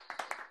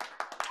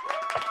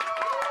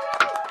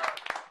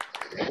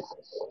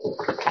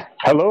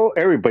Hello,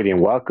 everybody, and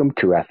welcome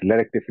to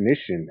Athletic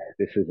Definition.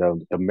 This is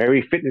the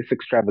Merry Fitness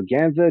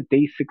Extravaganza,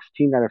 day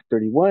 16 out of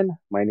 31.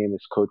 My name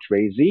is Coach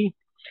Ray Z,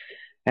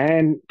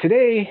 and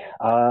today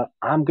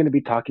I'm going to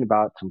be talking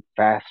about some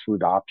fast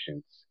food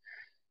options.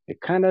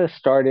 It kind of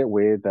started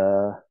with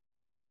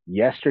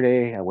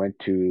yesterday. I went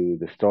to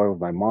the store with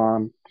my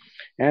mom,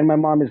 and my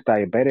mom is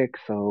diabetic,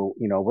 so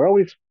we're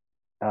always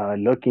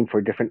looking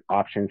for different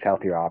options,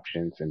 healthier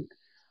options, and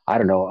I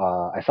don't know.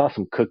 I saw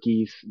some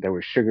cookies that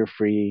were sugar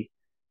free.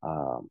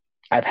 Um,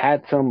 I've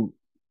had some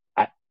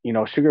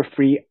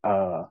sugar-free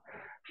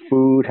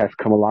food has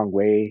come a long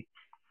way,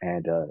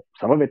 and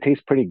some of it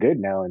tastes pretty good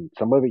now, and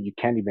some of it you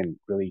can't even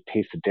really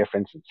taste the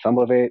difference, and some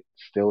of it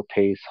still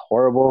tastes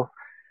horrible,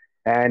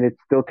 and it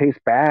still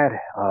tastes bad.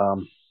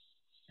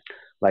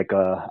 Like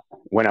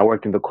when I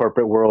worked in the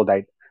corporate world,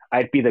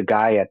 I'd be the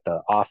guy at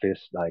the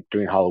office like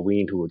during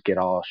Halloween who would get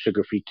all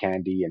sugar-free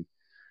candy, and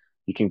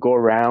you can go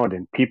around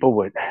and people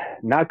would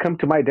not come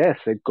to my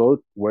desk. They'd go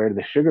where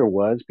the sugar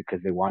was because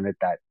they wanted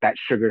that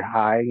sugar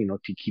high,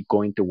 to keep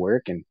going to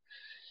work. And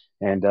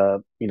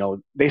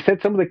they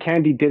said some of the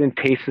candy didn't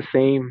taste the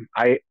same.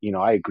 I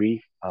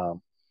agree.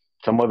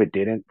 Some of it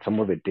didn't.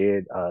 Some of it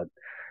did.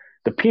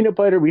 The peanut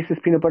butter Reese's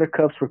peanut butter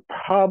cups were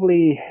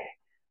probably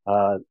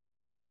uh,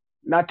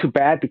 not too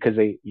bad because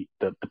the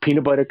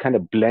peanut butter kind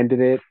of blended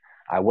it.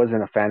 I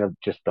wasn't a fan of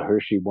just the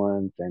Hershey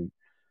ones, and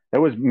there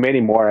was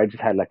many more. I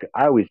just had like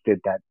I always did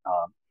that.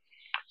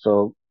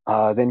 So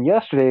then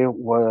yesterday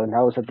when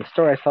I was at the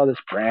store, I saw this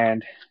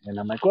brand, and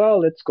I'm like, well,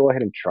 let's go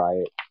ahead and try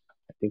it.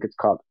 I think it's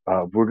called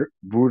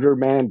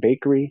Ruderman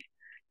Bakery.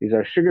 These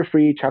are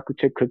sugar-free chocolate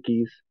chip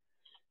cookies,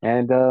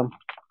 and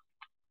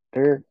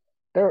they're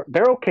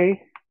they're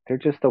okay. They're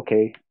just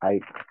okay. I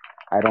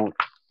don't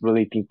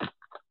really think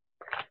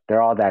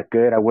they're all that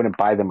good. I wouldn't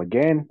buy them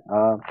again.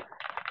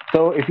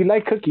 So if you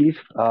like cookies,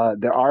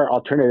 there are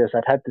alternatives.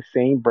 I've had the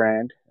same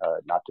brand,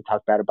 not to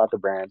talk bad about the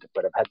brand,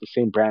 but I've had the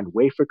same brand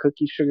wafer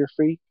cookies, sugar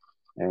free,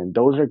 and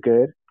those are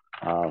good.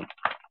 Um,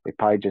 they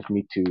probably just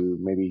need to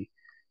maybe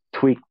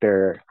tweak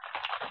their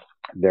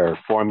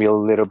formula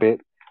a little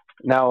bit.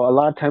 Now, a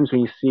lot of times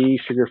when you see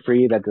sugar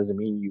free, that doesn't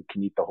mean you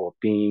can eat the whole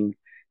thing,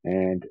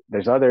 and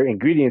there's other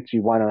ingredients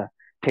you want to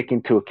take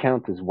into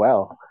account as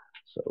well.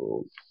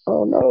 So,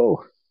 oh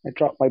no, I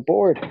dropped my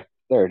board.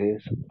 There it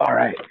is. All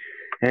right,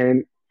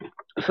 and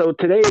so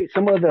today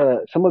some of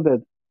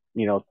the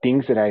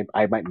things that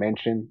I might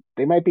mention,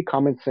 they might be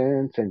common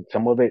sense, and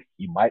some of it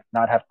you might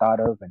not have thought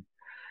of, and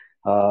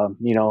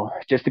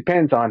it just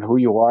depends on who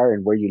you are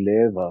and where you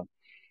live.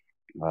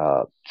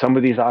 Some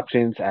of these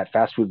options at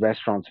fast food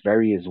restaurants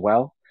vary as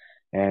well,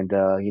 and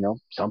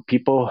some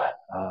people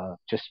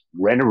just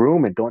rent a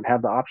room and don't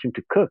have the option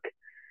to cook,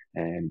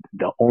 and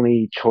the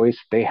only choice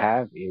they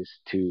have is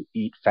to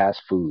eat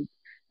fast food.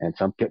 And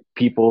some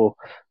people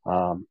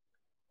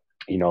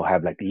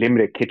have like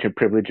limited kitchen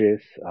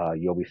privileges.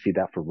 You always see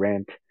that for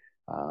rent.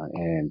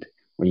 And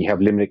when you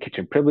have limited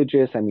kitchen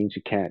privileges, that means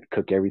you can't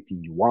cook everything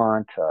you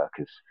want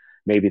because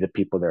maybe the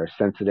people that are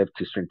sensitive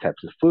to certain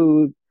types of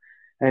food.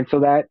 And so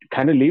that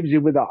kind of leaves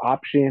you with the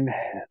option.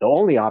 The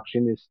only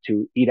option is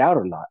to eat out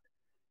a lot.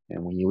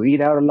 And when you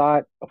eat out a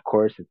lot, of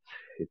course,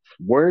 it's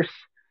worse.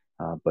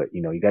 But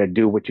you got to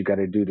do what you got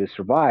to do to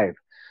survive.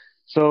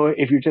 So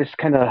if you're just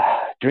kind of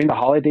during the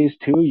holidays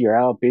too, you're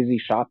out busy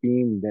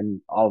shopping,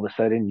 then all of a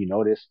sudden you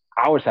notice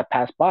hours have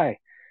passed by,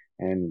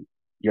 and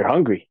you're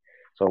hungry.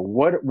 So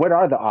what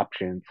are the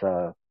options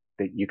that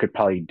you could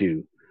probably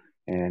do?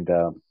 And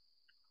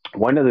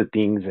one of the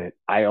things that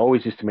I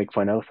always used to make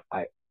fun of,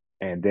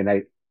 and then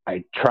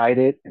I tried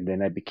it, and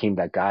then I became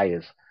that guy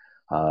is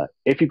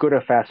if you go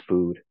to fast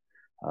food,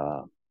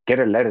 uh, get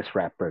a lettuce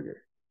wrap burger.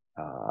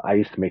 I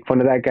used to make fun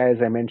of that guy,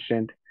 as I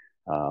mentioned.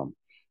 Um,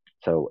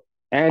 so,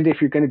 and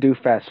if you're going to do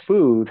fast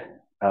food,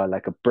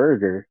 like a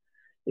burger,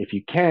 if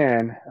you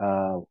can,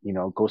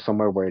 go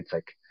somewhere where it's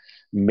like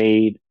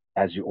made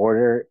as you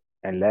order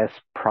and less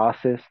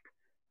processed.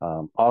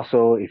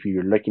 Also, if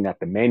you're looking at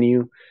the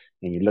menu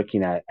and you're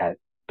looking at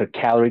the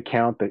calorie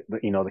count,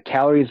 the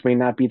calories may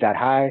not be that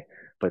high,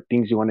 but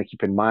things you want to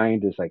keep in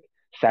mind is like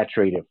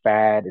saturated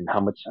fat and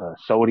how much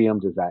sodium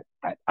does that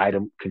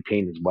item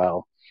contain as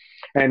well.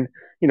 And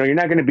you're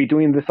not going to be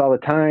doing this all the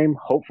time.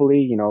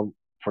 Hopefully,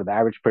 for the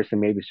average person,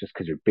 maybe it's just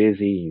because you're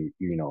busy.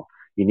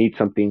 You need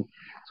something.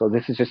 So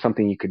this is just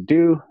something you could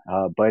do.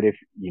 But if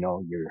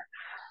you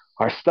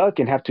are stuck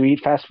and have to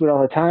eat fast food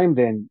all the time,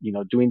 then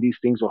doing these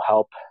things will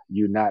help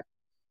you not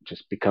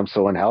just become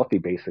so unhealthy.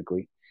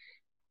 Basically,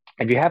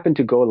 if you happen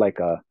to go like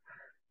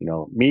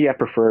me, I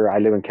prefer. I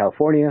live in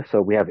California,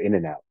 so we have In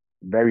and Out,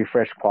 very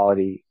fresh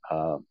quality.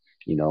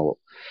 You know,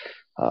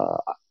 uh,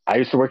 I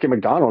used to work at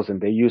McDonald's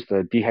and they use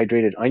the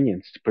dehydrated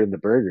onions to put in the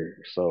burger.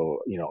 So,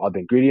 all the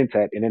ingredients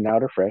at In and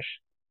Out are fresh.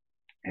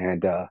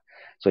 And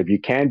so if you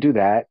can do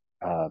that,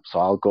 so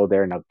I'll go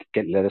there and I'll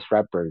get lettuce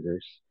wrap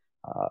burgers.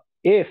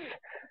 If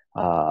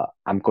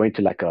I'm going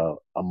to like a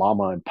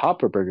mama and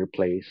papa burger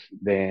place,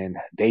 then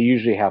they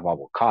usually have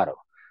avocado.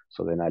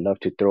 So then I love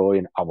to throw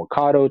in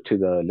avocado to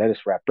the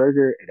lettuce wrap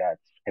burger. It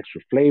adds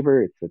extra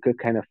flavor. It's a good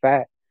kind of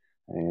fat.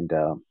 And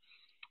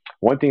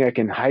one thing I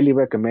can highly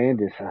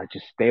recommend is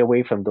just stay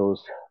away from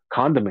those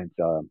condiments,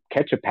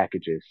 ketchup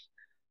packages.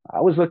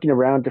 I was looking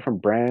around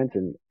different brands,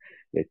 and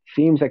it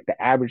seems like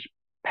the average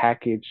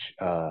package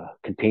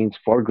contains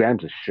 4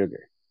 grams of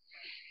sugar.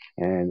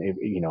 And if,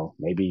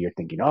 maybe you're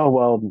thinking, oh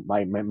well,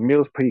 my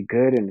meal's pretty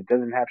good and it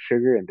doesn't have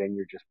sugar, and then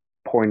you're just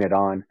pouring it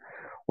on.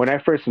 When I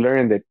first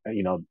learned that,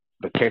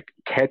 the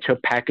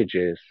ketchup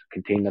packages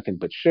contain nothing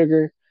but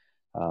sugar,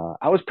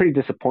 I was pretty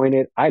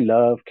disappointed. I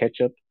love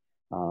ketchup,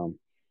 um,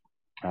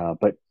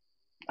 but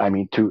I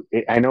mean,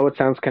 I know it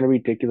sounds kind of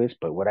ridiculous,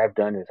 but what I've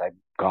done is I've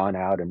gone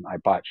out and I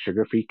bought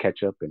sugar-free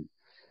ketchup, and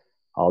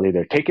I'll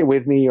either take it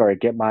with me or I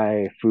get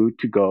my food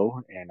to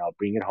go and I'll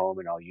bring it home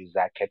and I'll use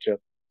that ketchup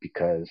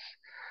because,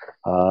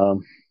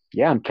 um,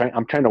 yeah, I'm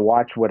trying to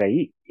watch what I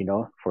eat,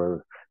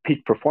 for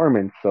peak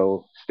performance.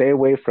 So stay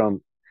away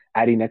from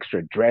adding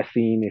extra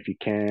dressing if you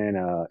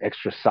can,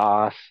 extra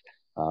sauce.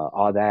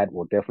 All that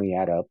will definitely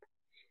add up.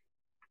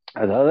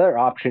 The other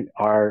option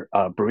are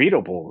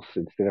burrito bowls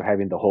instead of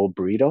having the whole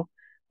burrito.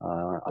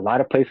 A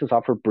lot of places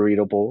offer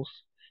burrito bowls,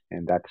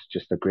 and that's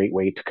just a great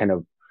way to kind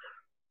of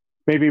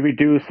maybe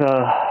reduce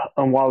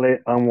unwanted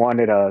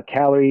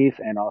calories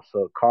and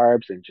also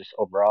carbs, and just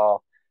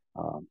overall,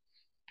 um,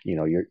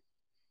 you're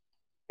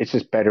it's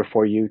just better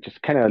for you.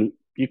 Just kind of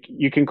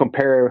you can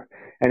compare,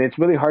 and it's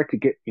really hard to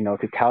get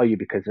to tell you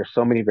because there's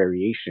so many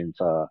variations.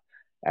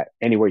 At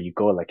anywhere you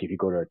go, like if you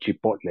go to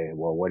Chipotle,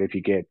 well, what if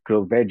you get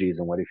grilled veggies,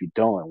 and what if you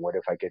don't, and what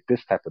if I get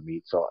this type of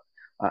meat? So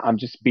I'm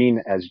just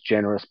being as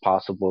generous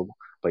possible.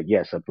 But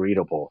yes, a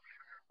burrito bowl.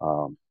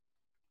 Um,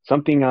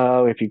 Something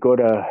if you go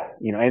to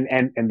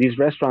and these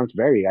restaurants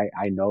vary.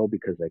 I know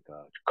because like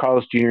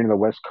Carl's Jr. in the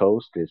West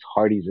Coast is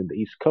Hardee's in the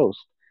East Coast.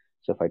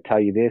 So if I tell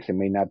you this, it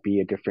may not be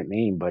a different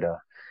name, but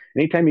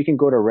anytime you can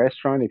go to a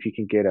restaurant, if you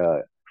can get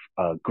a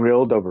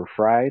grilled over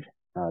fried,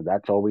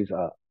 that's always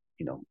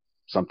you know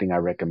something I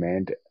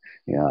recommend.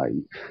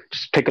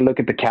 Just take a look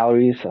at the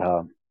calories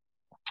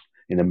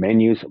in the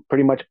menus.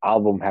 Pretty much all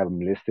of them have them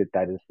listed.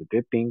 That is the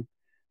good thing.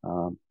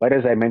 But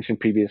as I mentioned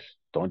previous,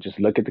 don't just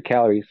look at the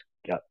calories.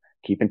 Yeah,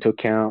 keep into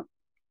account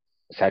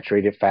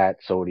saturated fat,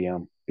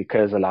 sodium,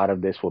 because a lot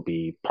of this will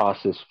be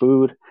processed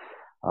food.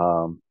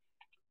 Um,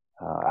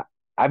 uh,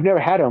 I've never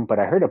had them, but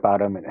I heard about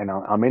them, and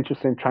I'm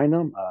interested in trying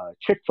them.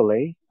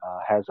 Chick-fil-A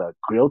has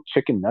grilled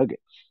chicken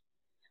nuggets.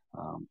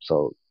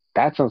 So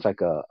that sounds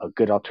like a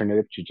good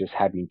alternative to just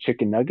having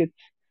chicken nuggets.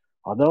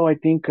 Although I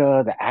think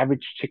the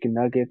average chicken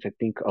nuggets, I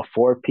think a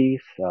 4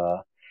 piece,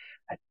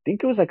 I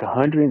think it was like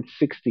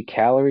 160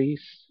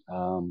 calories.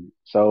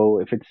 So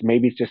if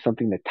it's just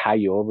something to tie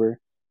you over,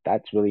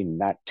 that's really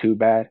not too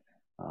bad.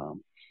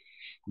 Um,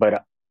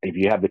 but if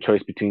you have the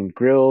choice between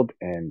grilled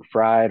and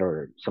fried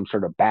or some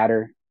sort of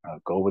batter,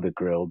 go with the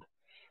grilled.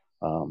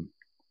 Um,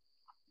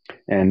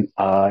 and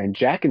in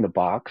Jack in the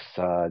Box,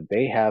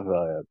 they have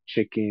a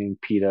chicken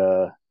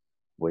pita,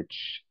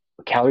 which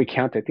calorie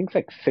count I think is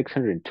like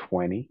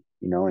 620.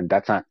 And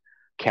that's not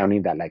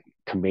counting that like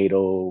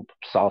tomato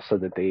salsa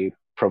that they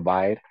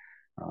provide.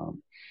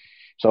 Um,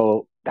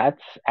 so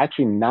that's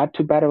actually not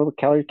too bad of a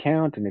calorie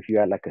count. And if you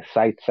add like a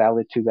side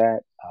salad to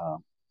that,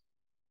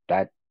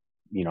 that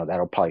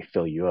that'll probably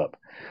fill you up.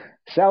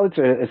 Salads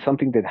is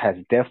something that has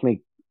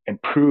definitely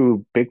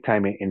improved big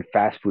time in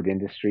fast food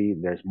industry.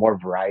 There's more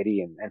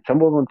variety, and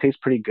some of them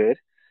taste pretty good.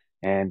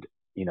 And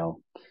you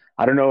know,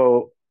 I don't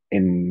know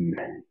in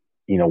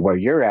where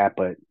you're at,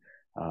 but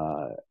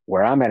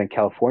where I'm at in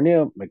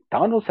California,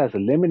 McDonald's has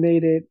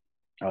eliminated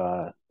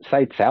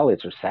side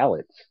salads or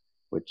salads,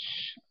 which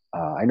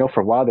I know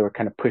for a while they were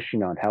kind of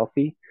pushing on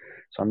healthy.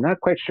 So I'm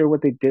not quite sure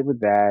what they did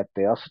with that.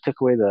 They also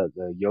took away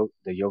the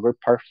yogurt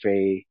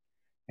parfait,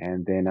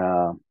 and then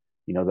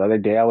the other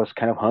day I was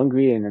kind of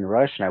hungry and in a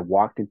rush, and I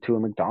walked into a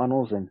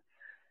McDonald's, and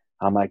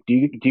I'm like, do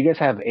you guys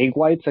have egg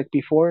whites like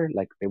before?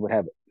 Like they would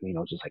have,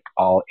 just like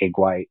all egg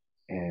white,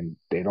 and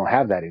they don't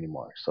have that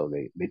anymore. So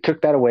they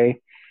took that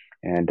away.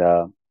 And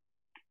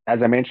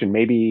as I mentioned,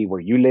 maybe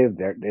where you live,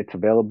 there it's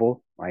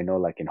available. I know,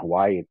 like in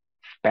Hawaii, it's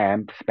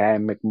spam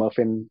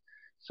McMuffin.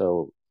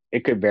 So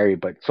it could vary,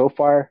 but so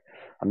far,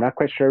 I'm not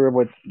quite sure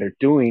what they're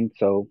doing.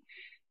 So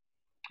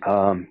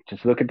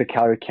just look at the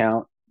calorie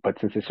count. But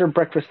since they serve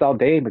breakfast all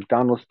day,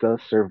 McDonald's does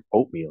serve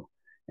oatmeal,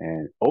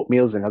 and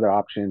oatmeal is another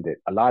option that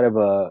a lot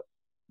of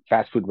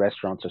fast food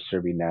restaurants are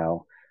serving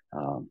now.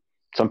 Um,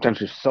 Sometimes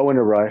you're so in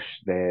a rush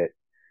that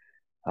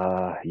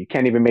you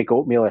can't even make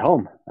oatmeal at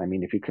home. I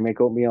mean, if you can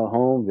make oatmeal at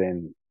home,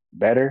 then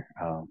better.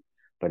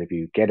 But if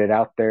you get it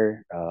out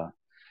there,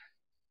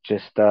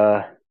 just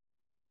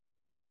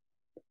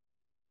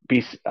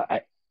be.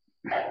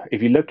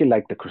 If you look at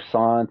like the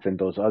croissants and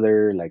those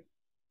other like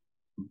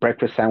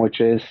breakfast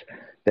sandwiches,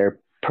 they're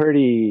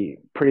pretty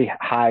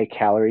high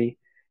calorie,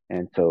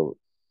 and so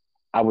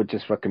I would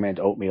just recommend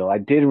oatmeal. I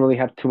didn't really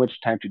have too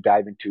much time to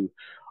dive into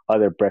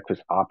other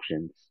breakfast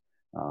options,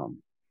 um,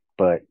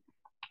 but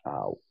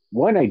uh,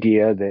 one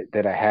idea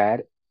that I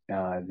had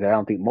that I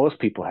don't think most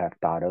people have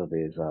thought of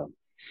is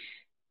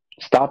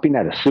stopping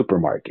at a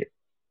supermarket.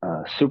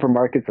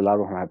 Supermarkets, a lot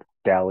of them have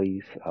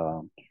delis.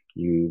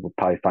 You will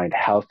probably find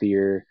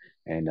healthier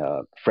and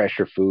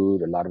fresher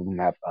food. A lot of them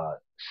have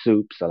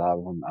soups. A lot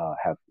of them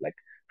have like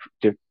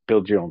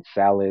build your own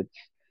salads.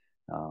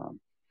 Um,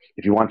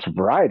 if you want some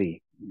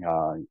variety,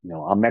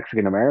 I'm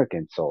Mexican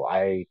American, so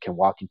I can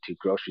walk into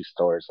grocery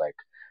stores like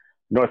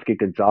Northgate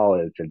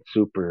Gonzalez and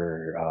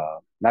Super.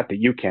 Not that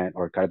you can't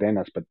or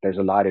Cardenas, but there's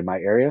a lot in my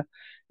area,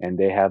 and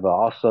they have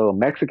also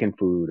Mexican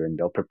food, and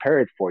they'll prepare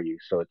it for you,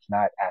 so it's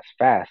not as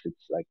fast.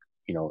 It's like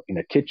in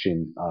a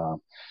kitchen.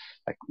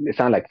 Like it's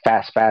not like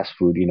fast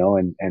food,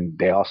 and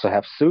they also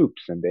have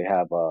soups, and they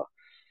have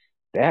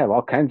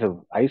all kinds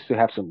of. I used to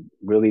have some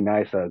really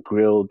nice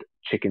grilled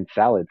chicken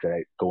salads that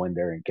I go in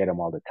there and get them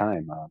all the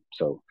time.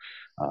 So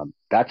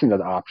that's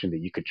another option that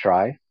you could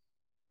try.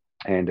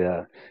 And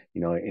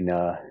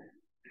in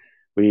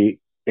we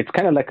it's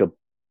kind of like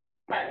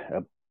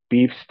a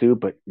beef stew,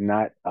 but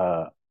not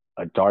a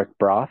dark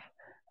broth.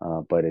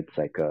 But it's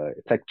like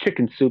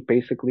chicken soup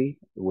basically,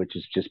 which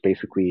is just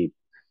basically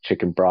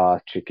chicken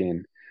broth,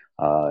 chicken,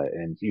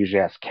 and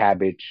usually has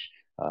cabbage,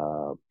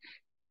 uh,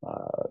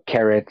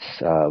 carrots,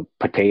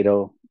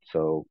 potato.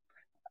 So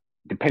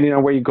depending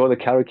on where you go, the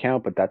calorie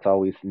count, but that's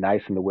always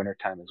nice in the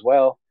wintertime as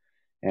well.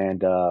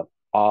 And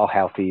all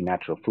healthy,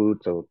 natural food.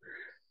 So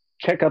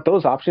check out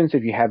those options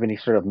if you have any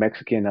sort of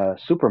Mexican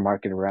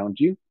supermarket around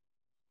you.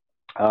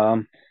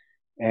 Um,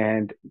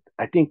 and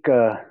I think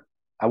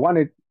I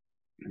wanted,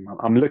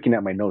 I'm looking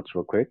at my notes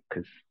real quick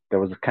because there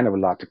was kind of a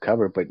lot to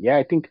cover. But yeah,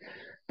 I think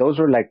those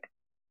were like,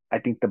 I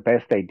think the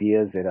best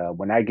ideas that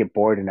when I get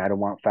bored and I don't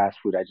want fast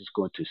food, I just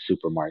go into a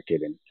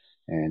supermarket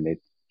and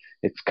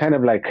it's kind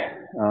of like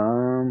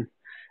um,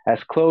 as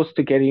close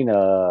to getting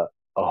a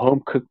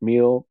home cooked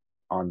meal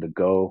on the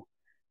go.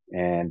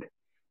 And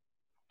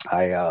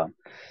I uh,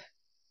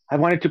 I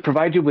wanted to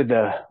provide you with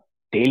a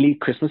daily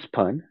Christmas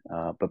pun.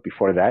 But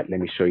before that, let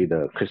me show you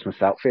the Christmas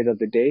outfit of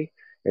the day.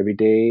 Every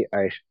day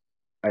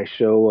I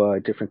show a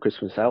different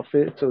Christmas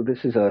outfit. So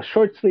this is a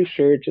short sleeve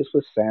shirt just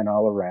with Santa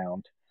all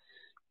around.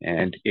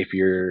 And if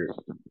you're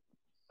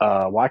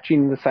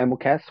watching the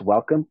simulcast,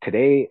 welcome.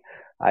 Today,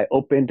 I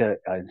opened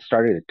and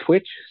started a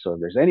Twitch. So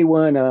if there's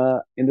anyone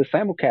in the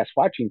simulcast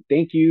watching,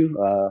 thank you.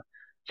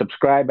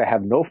 Subscribe. I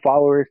have no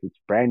followers. It's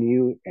brand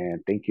new.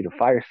 And thank you to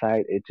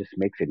Fireside. It just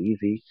makes it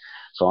easy.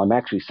 So I'm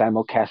actually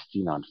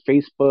simulcasting on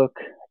Facebook.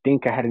 I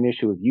think I had an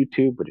issue with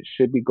YouTube, but it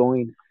should be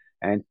going.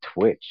 And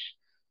Twitch.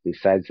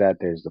 Besides that,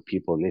 there's the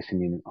people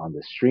listening on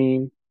the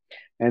stream.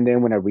 And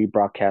then when I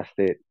rebroadcast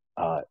it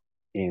uh,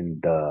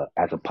 in the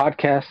as a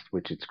podcast,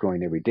 which it's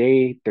growing every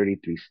day,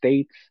 33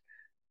 states.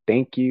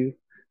 Thank you.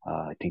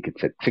 I think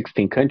it's at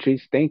 16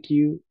 countries. Thank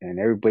you. And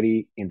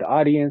everybody in the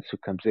audience who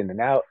comes in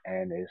and out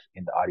and is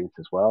in the audience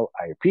as well.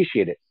 I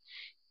appreciate it.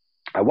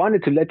 I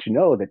wanted to let you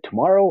know that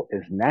tomorrow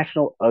is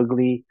National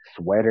Ugly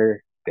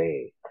Sweater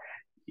Day.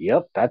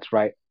 Yep, that's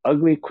right.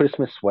 Ugly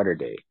Christmas Sweater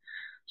Day.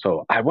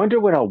 So I wonder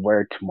what I'll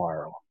wear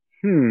tomorrow.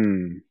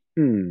 Hmm.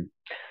 Hmm.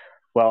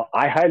 Well,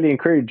 I highly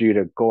encourage you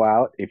to go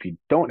out if you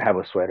don't have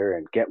a sweater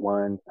and get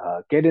one.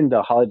 Get in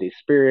the holiday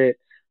spirit.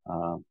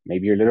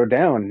 Maybe you're a little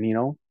down,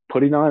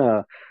 putting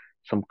on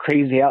some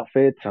crazy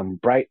outfit, some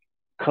bright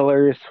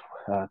colors.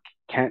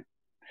 Can't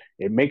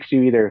It makes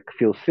you either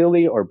feel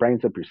silly or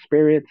brightens up your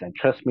spirits. And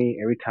trust me,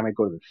 every time I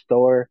go to the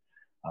store,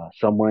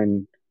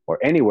 someone or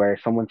anywhere,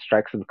 someone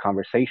strikes up a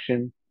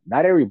conversation.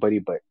 Not everybody,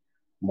 but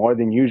more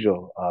than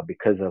usual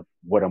because of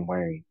what I'm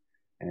wearing,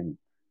 and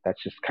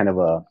that's just kind of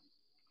a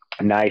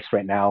nice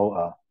right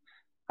now.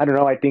 I don't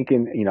know. I think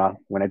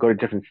when I go to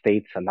different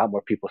states, a lot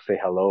more people say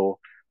hello.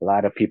 A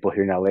lot of people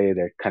here in LA,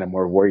 they're kind of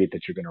more worried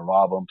that you're going to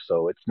rob them.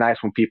 So it's nice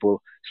when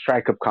people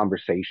strike up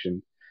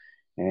conversation.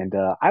 And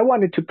I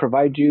wanted to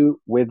provide you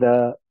with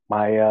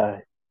my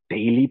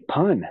daily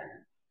pun.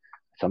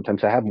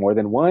 Sometimes I have more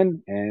than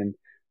one. And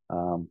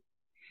um,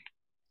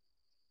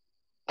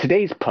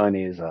 today's pun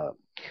is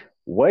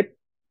what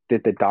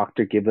did the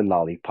doctor give the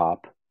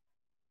lollipop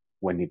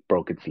when he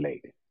broke its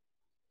leg?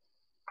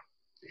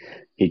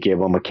 He gave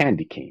him a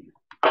candy cane.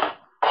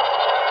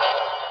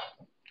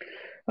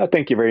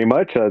 Thank you very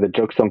much. The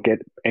jokes don't get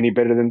any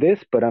better than this,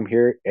 but I'm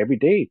here every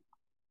day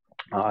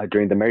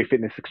during the Merry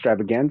Fitness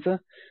Extravaganza.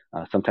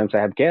 Sometimes I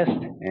have guests,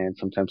 and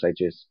sometimes I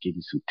just give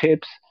you some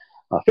tips,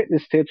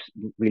 fitness tips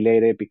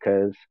related,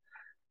 because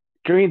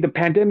during the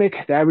pandemic,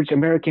 the average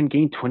American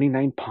gained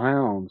 29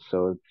 pounds.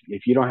 So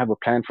if you don't have a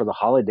plan for the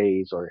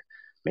holidays, or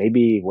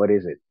maybe, what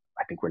is it?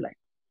 I think we're like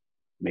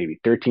maybe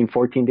 13,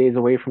 14 days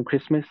away from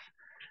Christmas.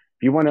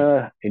 If you want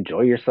to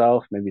enjoy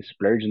yourself, maybe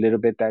splurge a little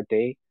bit that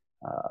day,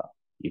 uh,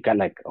 you got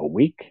like a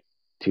week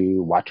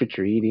to watch what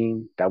you're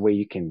eating. That way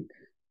you can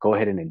go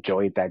ahead and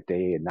enjoy it that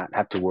day and not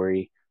have to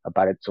worry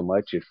about it so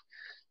much.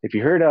 If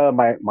you heard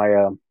my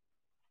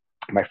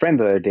friend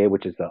the other day,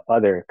 which is the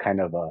other kind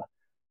of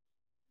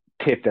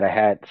tip that I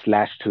had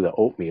slashed to the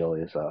oatmeal,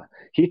 is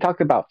he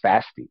talked about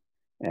fasting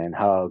and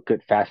how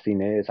good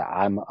fasting is.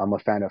 I'm a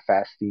fan of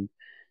fasting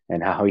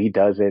and how he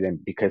does it,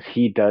 and because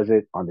he does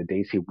it on the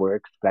days he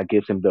works, that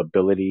gives him the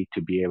ability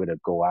to be able to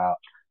go out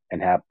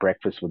and have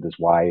breakfast with his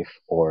wife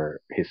or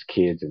his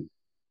kids and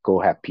go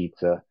have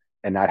pizza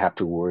and not have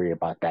to worry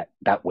about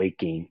that weight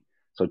gain.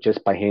 So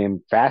just by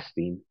him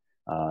fasting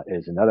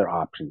is another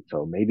option.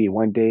 So maybe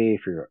one day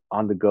if you're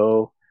on the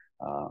go,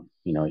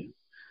 you know,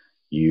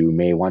 you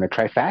may want to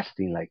try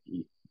fasting. Like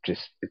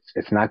just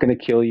it's not going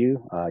to kill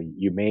you.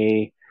 You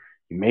may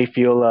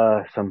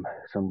feel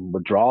some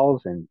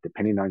withdrawals, and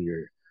depending on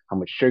your how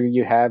much sugar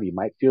you have, you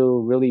might feel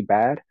really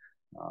bad.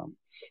 Um,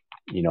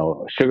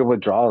 sugar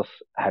withdrawals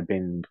have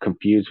been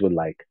confused with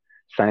like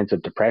signs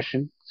of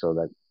depression.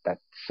 So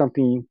that's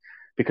something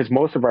because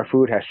most of our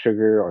food has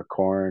sugar or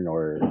corn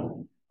or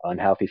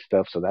unhealthy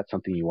stuff. So that's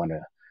something you want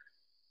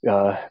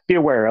to be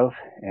aware of.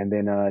 And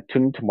then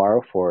tune in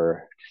tomorrow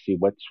for to see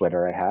what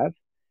sweater I have.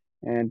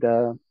 And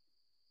the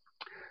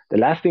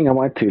last thing I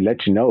want to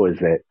let you know is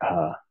that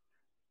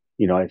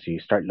as you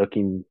start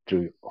looking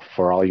through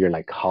for all your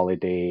like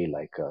holiday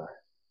like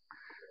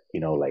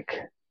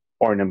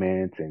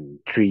ornaments and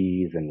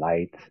trees and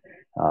lights.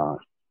 Uh,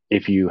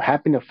 if you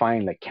happen to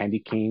find like candy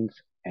canes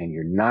and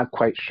you're not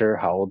quite sure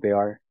how old they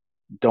are,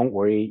 don't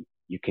worry,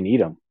 you can eat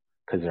them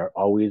because they're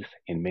always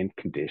in mint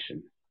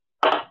condition.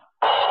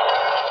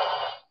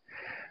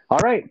 All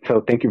right,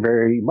 so thank you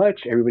very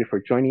much, everybody, for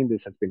joining.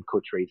 This has been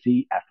Coach Ray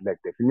Z, Athletic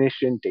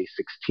Definition, day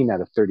 16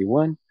 out of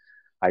 31.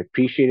 I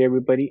appreciate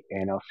everybody,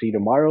 and I'll see you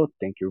tomorrow.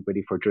 Thank you,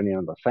 everybody, for joining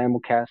on the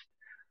simulcast,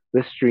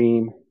 the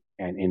stream,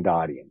 and in the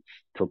audience.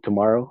 Till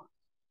tomorrow,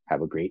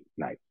 have a great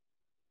night.